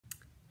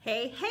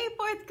Hey,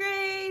 fourth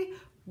grade,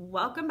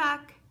 welcome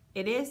back.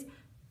 It is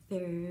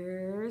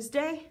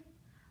Thursday,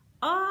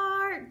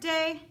 art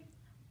day,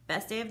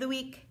 best day of the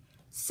week.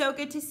 So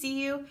good to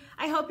see you.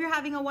 I hope you're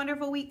having a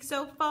wonderful week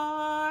so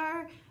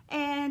far.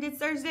 And it's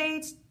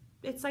Thursday,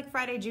 it's like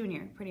Friday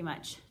Junior, pretty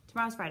much.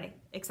 Tomorrow's Friday,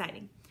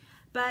 exciting.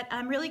 But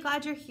I'm really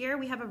glad you're here.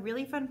 We have a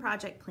really fun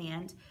project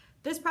planned.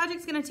 This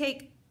project's gonna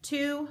take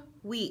 2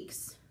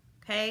 weeks,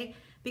 okay?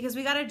 Because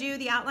we gotta do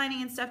the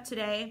outlining and stuff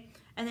today.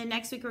 And then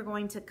next week we're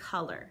going to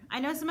color.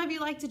 I know some of you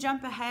like to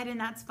jump ahead and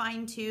that's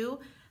fine too,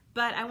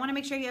 but I wanna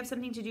make sure you have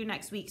something to do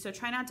next week. So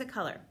try not to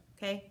color,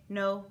 okay?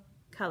 No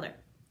color.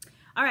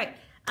 All right,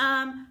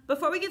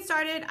 before we get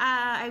started,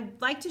 I'd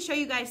like to show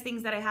you guys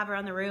things that I have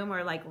around the room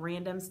or like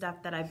random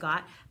stuff that I've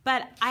got.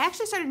 But I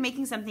actually started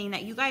making something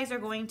that you guys are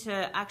going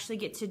to actually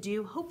get to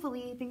do,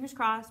 hopefully, fingers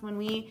crossed, when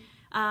we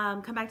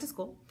come back to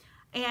school.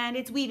 And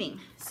it's weaving.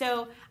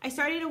 So I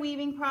started a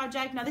weaving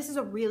project. Now this is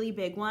a really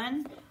big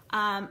one.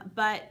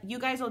 But you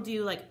guys will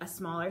do like a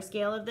smaller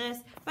scale of this,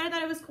 but I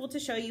thought it was cool to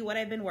show you what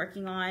I've been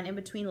working on in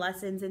between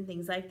lessons and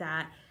things like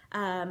that.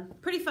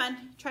 Pretty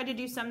fun. Tried to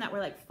do some that were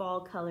like fall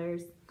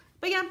colors.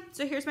 But yeah,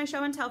 so here's my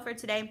show and tell for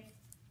today.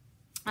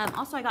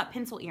 Also, I got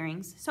pencil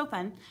earrings. So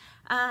fun.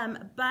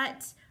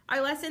 But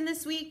our lesson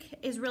this week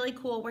is really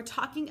cool. We're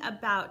talking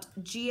about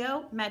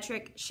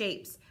geometric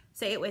shapes.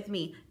 Say it with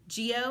me.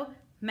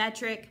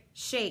 Geometric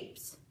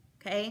shapes.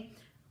 Okay?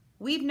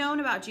 We've known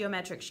about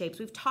geometric shapes.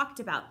 We've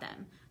talked about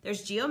them.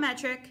 There's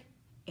geometric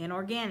and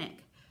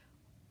organic.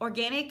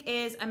 Organic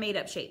is a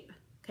made-up shape,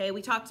 okay?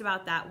 We talked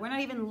about that. We're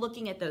not even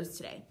looking at those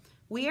today.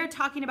 We are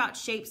talking about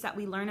shapes that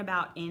we learn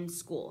about in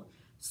school.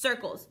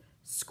 Circles,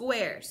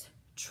 squares,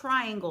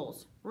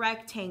 triangles,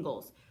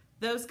 rectangles,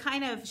 those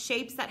kind of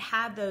shapes that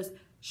have those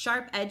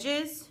sharp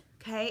edges,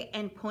 okay,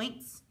 and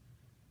points,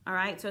 all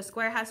right? So a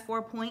square has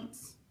 4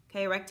 points,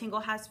 okay? A rectangle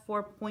has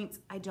 4 points.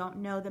 I don't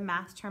know the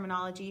math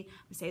terminology.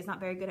 I say it's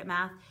not very good at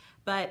math,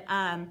 but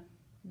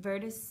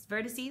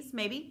vertices,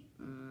 maybe.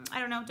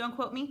 I don't know, don't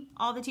quote me.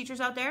 All the teachers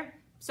out there,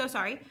 so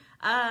sorry.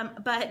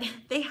 But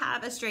they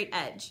have a straight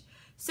edge.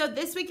 So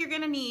this week you're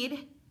gonna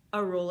need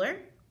a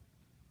ruler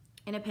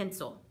and a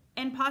pencil,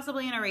 and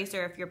possibly an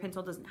eraser if your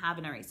pencil doesn't have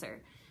an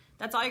eraser.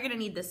 That's all you're gonna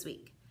need this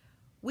week.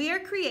 We are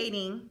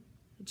creating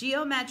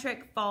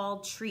geometric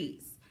fall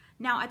trees.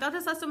 Now, I thought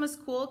this lesson was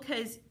cool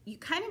because you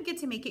kind of get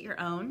to make it your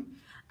own,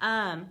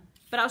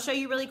 but I'll show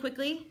you really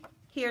quickly.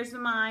 Here's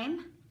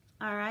mine.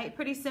 All right,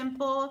 pretty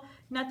simple,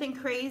 nothing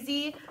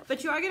crazy,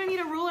 but you are gonna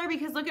need a ruler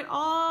because look at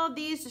all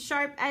these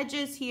sharp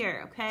edges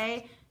here,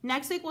 okay?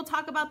 Next week, we'll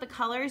talk about the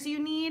colors you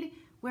need.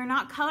 We're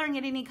not coloring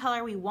it any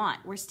color we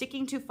want. We're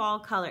sticking to fall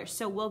colors,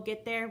 so we'll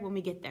get there when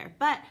we get there.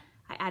 But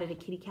I added a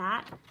kitty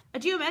cat, a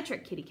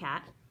geometric kitty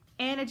cat,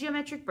 and a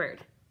geometric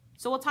bird.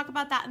 So we'll talk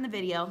about that in the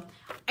video.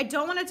 I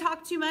don't wanna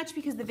talk too much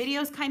because the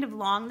video is kind of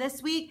long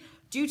this week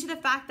due to the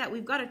fact that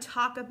we've gotta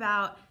talk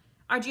about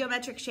our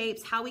geometric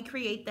shapes, how we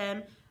create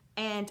them,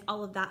 and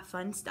all of that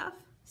fun stuff.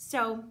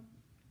 So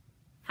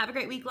have a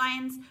great week,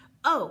 Lions.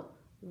 Oh,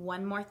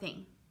 one more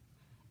thing.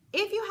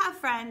 If you have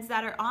friends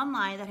that are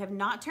online that have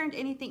not turned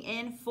anything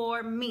in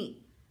for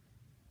me,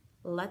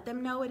 let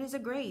them know it is a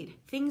grade.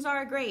 Things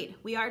are a grade.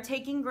 We are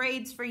taking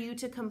grades for you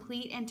to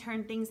complete and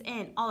turn things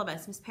in. All of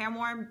us, Ms.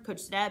 Paramore,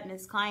 Coach Deb,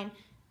 Ms. Klein,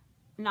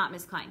 not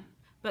Ms. Klein,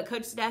 but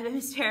Coach Deb and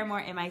Ms.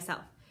 Paramore and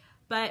myself.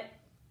 But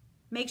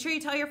make sure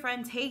you tell your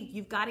friends, hey,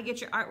 you've got to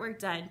get your artwork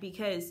done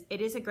because it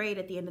is a grade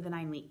at the end of the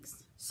 9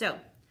 weeks. So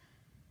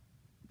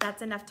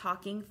that's enough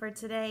talking for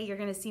today. You're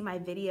gonna see my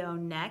video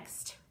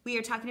next. We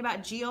are talking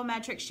about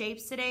geometric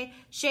shapes today,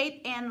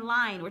 shape and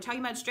line. We're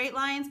talking about straight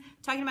lines,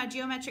 talking about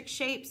geometric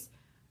shapes.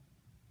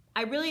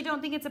 I really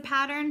don't think it's a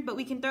pattern, but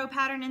we can throw a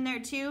pattern in there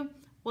too.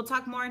 We'll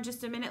talk more in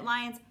just a minute,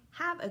 Lions.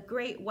 Have a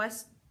great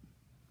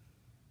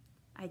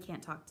I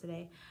can't talk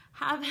today.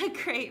 Have a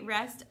great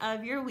rest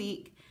of your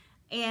week.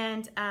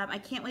 And I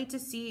can't wait to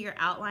see your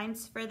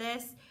outlines for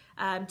this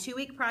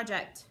 2-week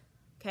project,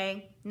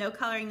 okay? No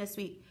coloring this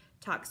week.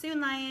 Talk soon,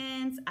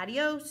 Lions.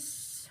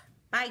 Adios.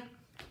 Bye.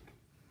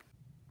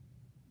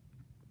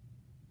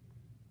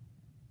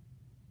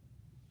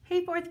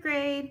 Hey, fourth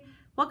grade.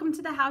 Welcome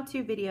to the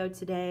how-to video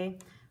today.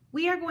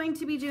 We are going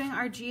to be doing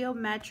our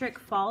geometric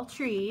fall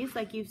trees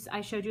like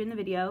I showed you in the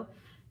video.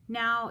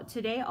 Now,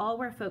 today all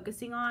we're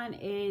focusing on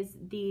is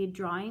the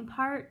drawing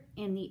part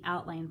and the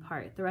outline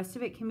part. The rest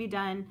of it can be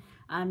done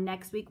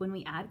next week when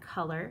we add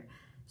color.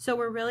 So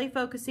we're really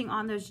focusing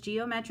on those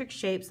geometric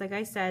shapes, like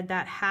I said,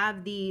 that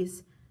have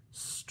these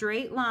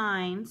straight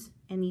lines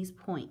and these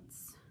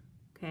points,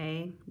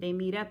 okay? They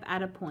meet up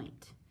at a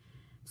point.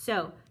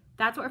 So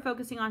that's what we're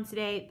focusing on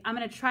today. I'm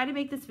gonna try to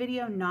make this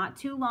video not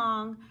too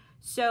long.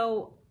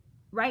 So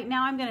right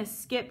now I'm gonna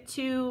skip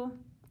to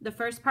the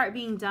first part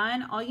being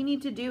done. All you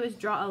need to do is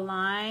draw a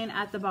line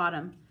at the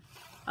bottom.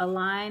 A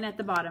line at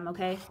the bottom,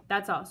 okay?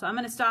 That's all. So I'm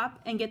gonna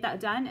stop and get that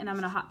done and I'm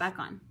gonna hop back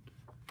on.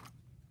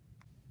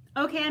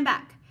 Okay, I'm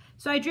back.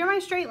 So I drew my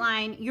straight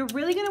line. You're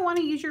really gonna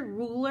wanna use your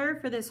ruler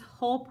for this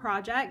whole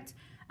project.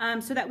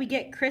 so that we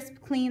get crisp,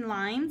 clean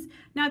lines.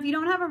 Now, if you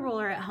don't have a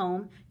ruler at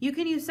home, you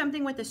can use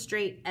something with a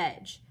straight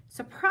edge.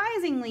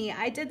 Surprisingly,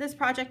 I did this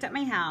project at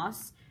my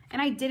house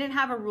and I didn't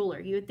have a ruler.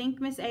 You would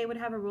think Miss A would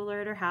have a ruler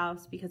at her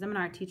house because I'm an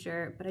art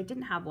teacher, but I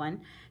didn't have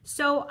one.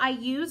 So I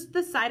used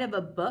the side of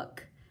a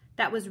book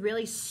that was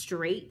really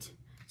straight.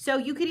 So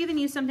you could even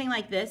use something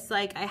like this.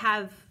 Like I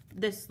have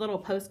this little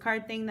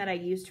postcard thing that I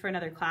used for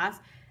another class.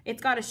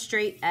 It's got a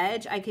straight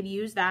edge. I could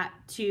use that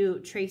to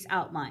trace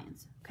out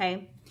lines,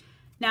 okay?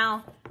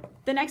 Now,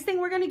 the next thing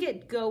we're gonna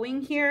get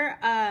going here,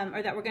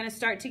 or that we're gonna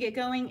start to get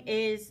going,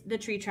 is the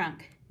tree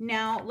trunk.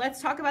 Now,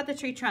 let's talk about the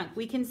tree trunk.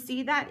 We can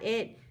see that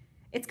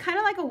it's kind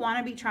of like a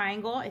wannabe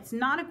triangle. It's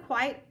not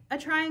quite a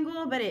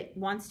triangle, but it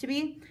wants to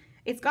be.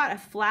 It's got a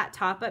flat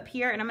top up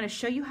here, and I'm gonna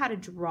show you how to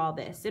draw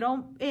this.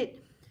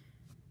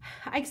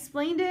 I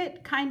explained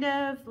it kind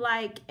of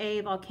like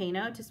a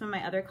volcano to some of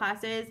my other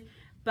classes,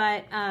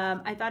 but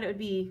I thought it would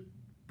be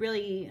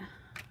really,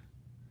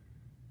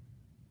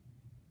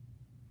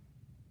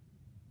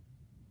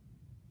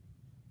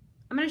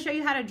 I'm going to show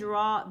you how to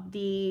draw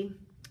the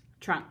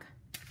trunk.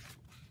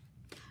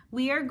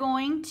 We are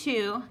going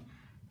to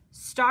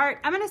start,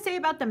 I'm going to say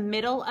about the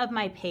middle of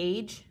my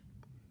page,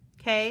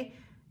 okay?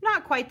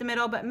 Not quite the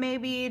middle, but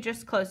maybe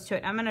just close to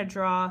it. I'm going to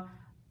draw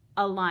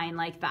a line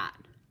like that.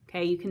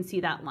 Okay, you can see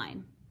that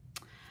line.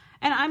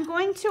 And I'm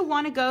going to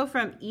want to go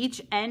from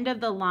each end of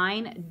the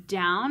line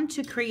down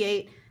to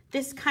create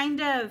this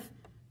kind of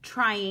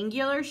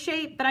triangular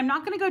shape, but I'm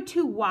not going to go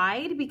too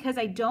wide because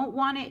I don't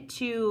want it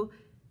to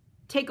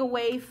take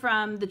away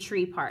from the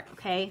tree part,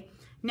 okay?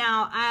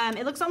 Now,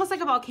 it looks almost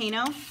like a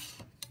volcano.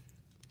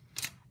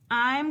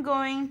 I'm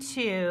going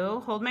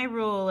to hold my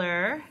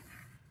ruler.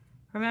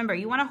 Remember,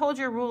 you want to hold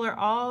your ruler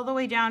all the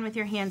way down with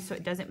your hand so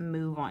it doesn't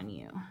move on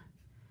you,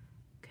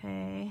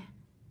 okay?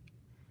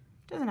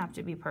 Doesn't have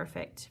to be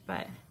perfect,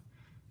 but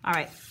all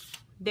right,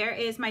 there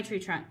is my tree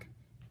trunk.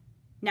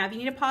 Now, if you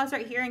need to pause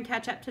right here and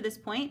catch up to this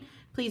point,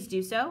 please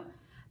do so.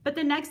 But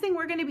the next thing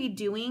we're going to be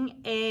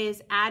doing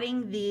is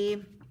adding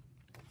the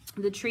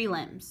tree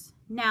limbs.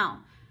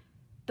 Now,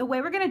 the way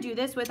we're going to do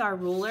this with our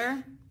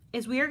ruler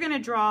is we are going to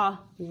draw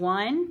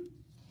 1,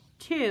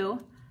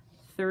 2,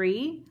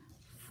 3,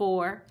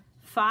 4,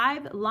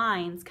 5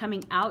 lines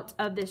coming out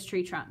of this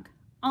tree trunk.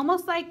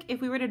 Almost like if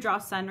we were to draw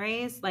sun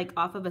rays, like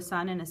off of a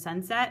sun and a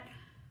sunset.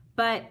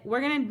 But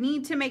we're gonna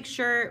need to make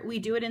sure we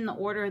do it in the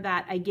order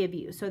that I give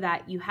you so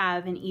that you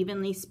have an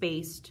evenly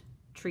spaced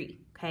tree,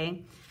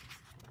 okay?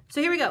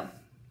 So here we go.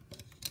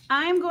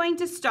 I'm going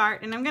to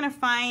start and I'm gonna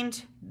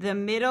find the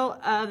middle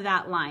of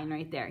that line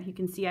right there. You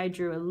can see I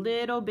drew a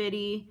little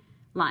bitty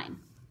line.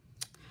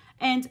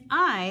 And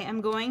I am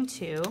going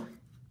to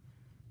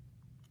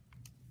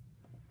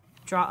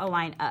draw a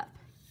line up,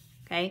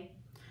 okay?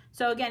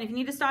 So again, if you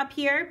need to stop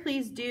here,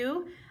 please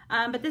do.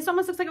 But this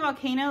almost looks like a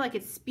volcano, like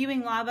it's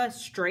spewing lava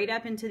straight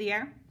up into the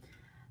air.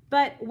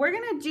 But we're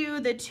gonna do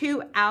the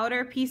 2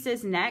 outer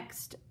pieces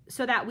next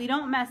so that we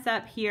don't mess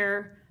up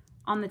here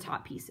on the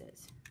top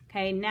pieces.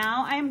 Okay,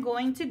 now I'm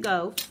going to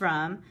go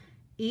from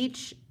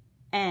each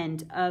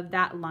end of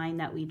that line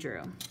that we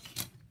drew.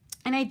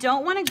 And I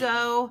don't wanna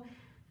go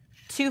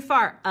too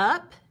far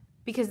up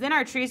because then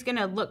our tree is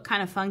gonna look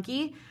kind of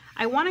funky.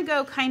 I wanna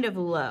go kind of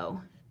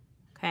low,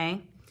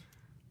 okay?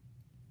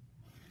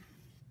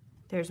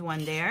 There's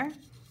one there.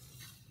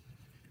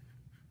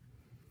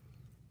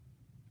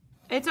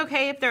 It's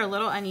okay if they're a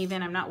little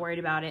uneven. I'm not worried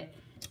about it.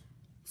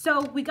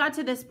 So we got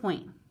to this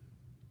point,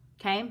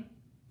 okay?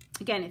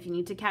 Again, if you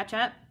need to catch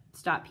up,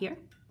 stop here.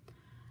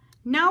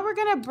 Now we're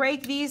gonna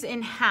break these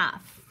in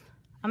half.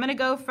 I'm gonna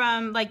go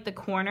from like the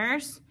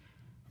corners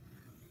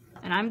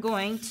and I'm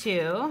going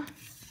to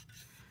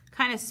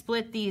kind of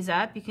split these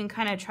up. You can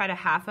kind of try to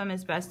half them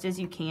as best as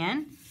you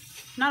can.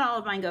 Not all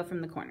of mine go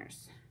from the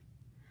corners.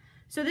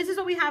 So this is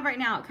what we have right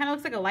now. It kind of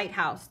looks like a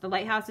lighthouse. The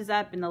lighthouse is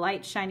up and the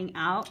light's shining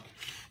out,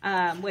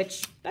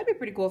 which that'd be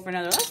pretty cool for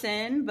another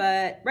lesson,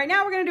 but right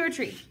now we're gonna do a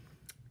tree.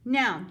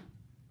 Now,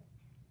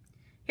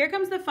 here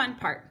comes the fun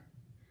part.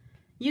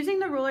 Using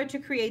the ruler to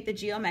create the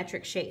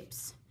geometric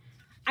shapes.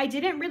 I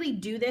didn't really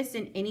do this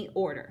in any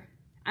order.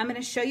 I'm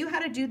gonna show you how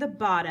to do the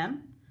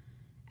bottom,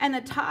 and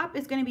the top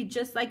is gonna be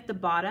just like the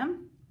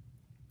bottom.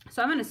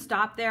 So I'm gonna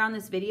stop there on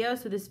this video,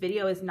 so this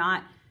video is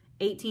not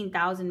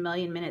 18,000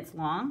 million minutes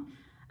long.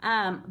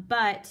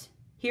 But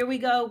here we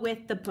go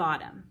with the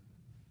bottom.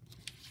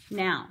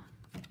 Now,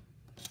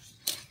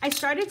 I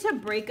started to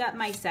break up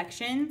my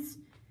sections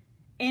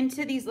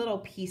into these little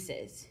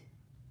pieces.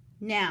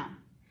 Now,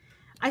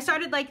 I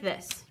started like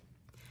this.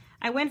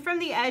 I went from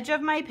the edge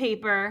of my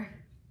paper,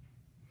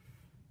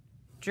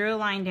 drew a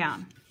line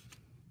down.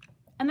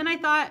 And then I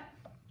thought,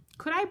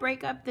 could I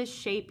break up this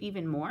shape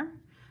even more?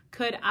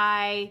 Could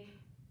I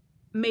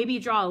maybe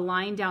draw a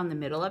line down the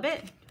middle of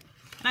it?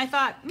 And I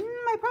thought,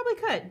 I probably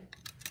could.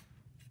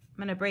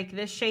 I'm gonna break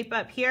this shape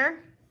up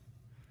here,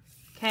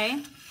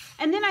 okay?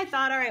 And then I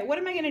thought, all right, what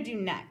am I gonna do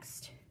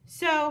next?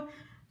 So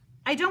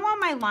I don't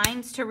want my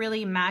lines to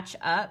really match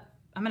up.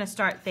 I'm gonna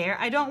start there.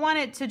 I don't want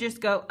it to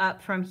just go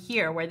up from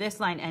here where this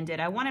line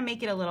ended. I wanna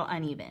make it a little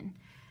uneven.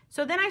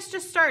 So then I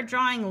just start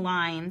drawing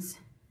lines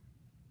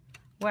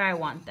where I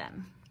want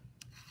them.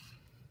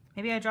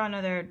 Maybe I draw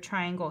another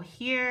triangle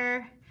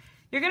here.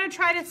 You're gonna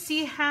try to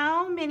see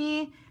how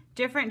many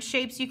different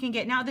shapes you can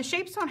get. Now the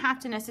shapes don't have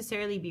to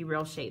necessarily be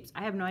real shapes.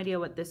 I have no idea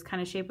what this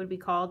kind of shape would be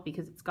called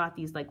because it's got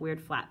these like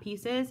weird flat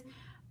pieces,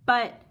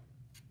 but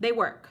they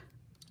work.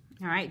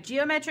 All right,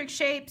 geometric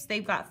shapes,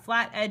 they've got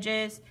flat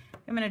edges.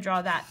 I'm gonna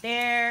draw that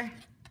there.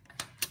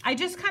 I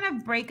just kind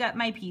of break up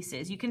my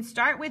pieces. You can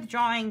start with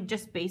drawing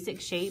just basic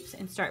shapes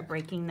and start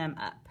breaking them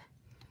up.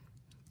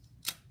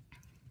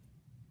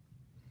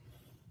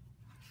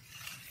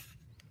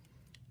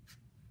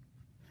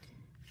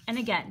 And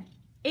again,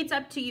 it's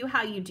up to you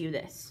how you do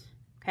this,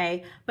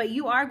 okay? But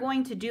you are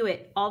going to do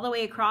it all the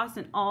way across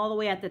and all the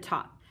way at the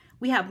top.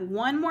 We have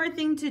one more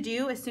thing to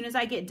do as soon as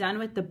I get done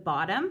with the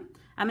bottom.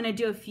 I'm gonna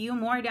do a few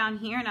more down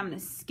here and I'm gonna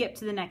skip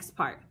to the next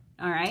part,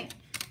 all right?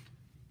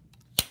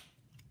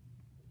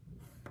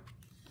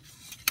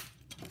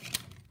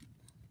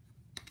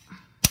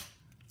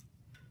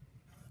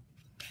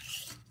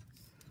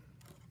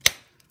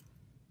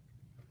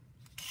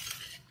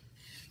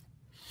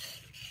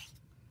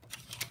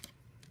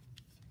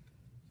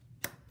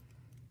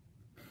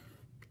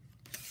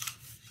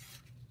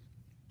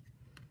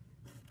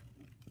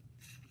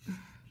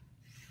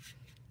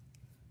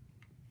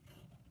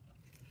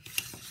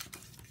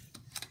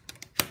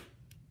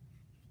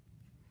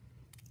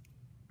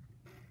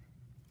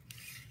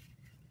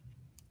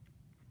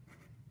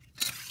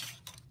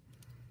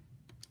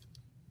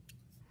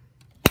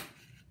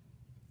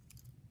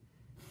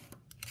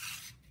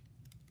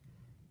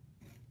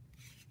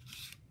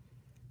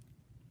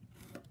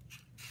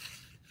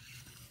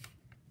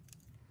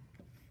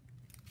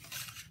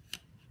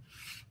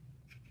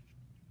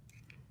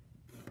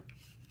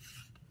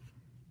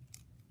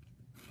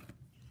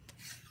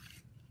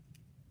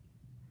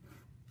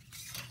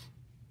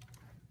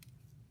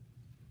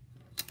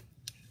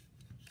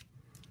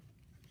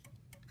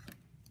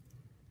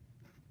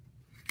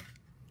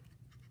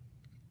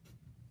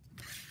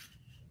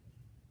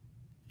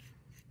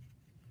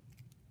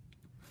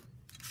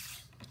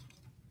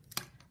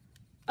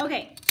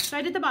 Okay, so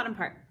I did the bottom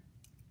part.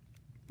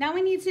 Now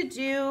we need to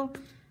do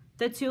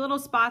the two little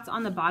spots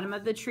on the bottom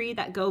of the tree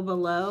that go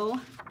below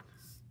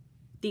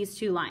these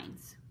two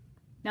lines.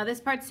 Now this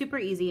part's super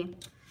easy.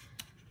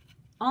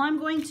 All I'm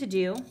going to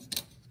do,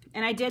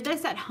 and I did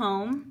this at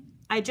home,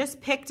 I just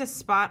picked a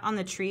spot on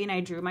the tree and I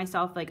drew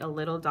myself like a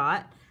little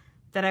dot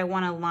that I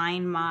want to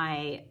line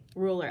my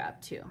ruler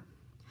up to.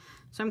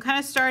 So I'm kind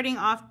of starting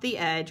off the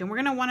edge and we're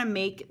going to want to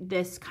make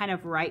this kind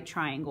of right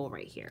triangle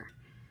right here.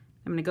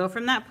 I'm gonna go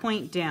from that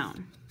point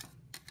down.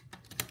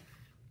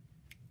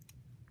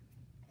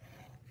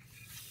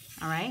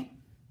 All right.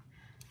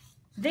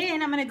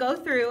 Then I'm gonna go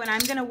through and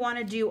I'm gonna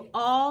wanna do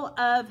all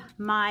of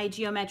my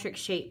geometric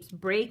shapes,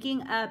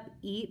 breaking up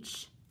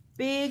each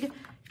big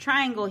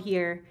triangle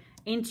here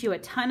into a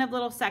ton of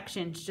little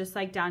sections, just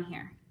like down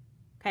here,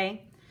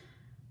 okay?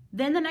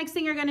 Then the next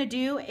thing you're gonna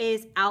do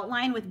is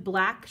outline with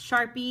black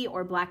Sharpie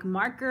or black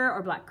marker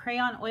or black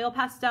crayon, oil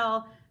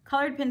pastel,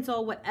 colored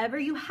pencil, whatever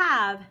you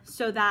have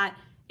so that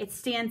it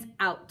stands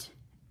out.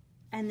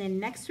 And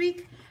then next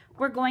week,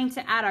 we're going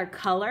to add our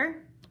color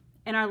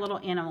and our little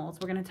animals.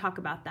 We're gonna talk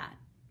about that,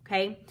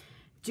 okay?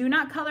 Do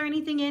not color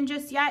anything in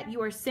just yet.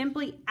 You are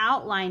simply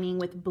outlining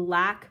with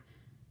black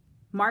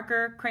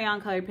marker,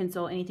 crayon, colored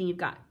pencil, anything you've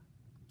got,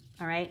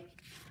 all right?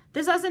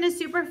 This lesson is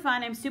super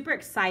fun. I'm super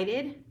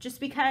excited just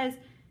because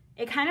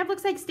it kind of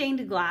looks like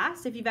stained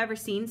glass. If you've ever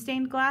seen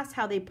stained glass,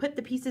 how they put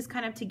the pieces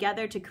kind of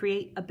together to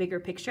create a bigger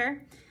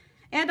picture.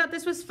 And I thought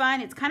this was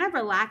fun. It's kind of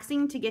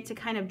relaxing to get to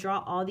kind of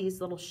draw all these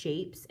little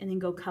shapes and then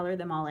go color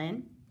them all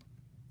in.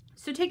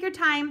 So take your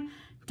time,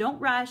 don't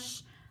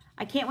rush.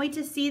 I can't wait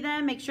to see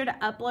them. Make sure to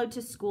upload to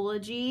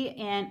Schoology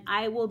and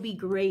I will be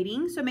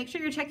grading. So make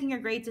sure you're checking your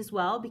grades as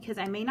well because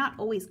I may not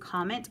always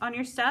comment on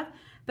your stuff,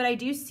 but I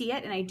do see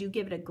it and I do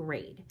give it a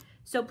grade.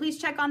 So please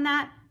check on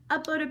that,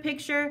 upload a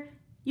picture.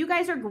 You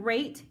guys are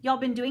great. Y'all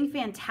been doing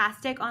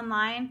fantastic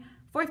online.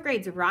 4th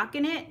grade's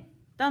rocking it.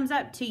 Thumbs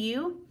up to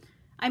you.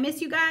 I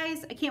miss you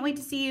guys. I can't wait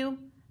to see you.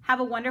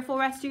 Have a wonderful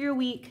rest of your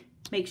week.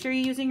 Make sure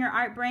you're using your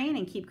art brain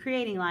and keep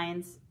creating,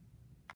 Lions.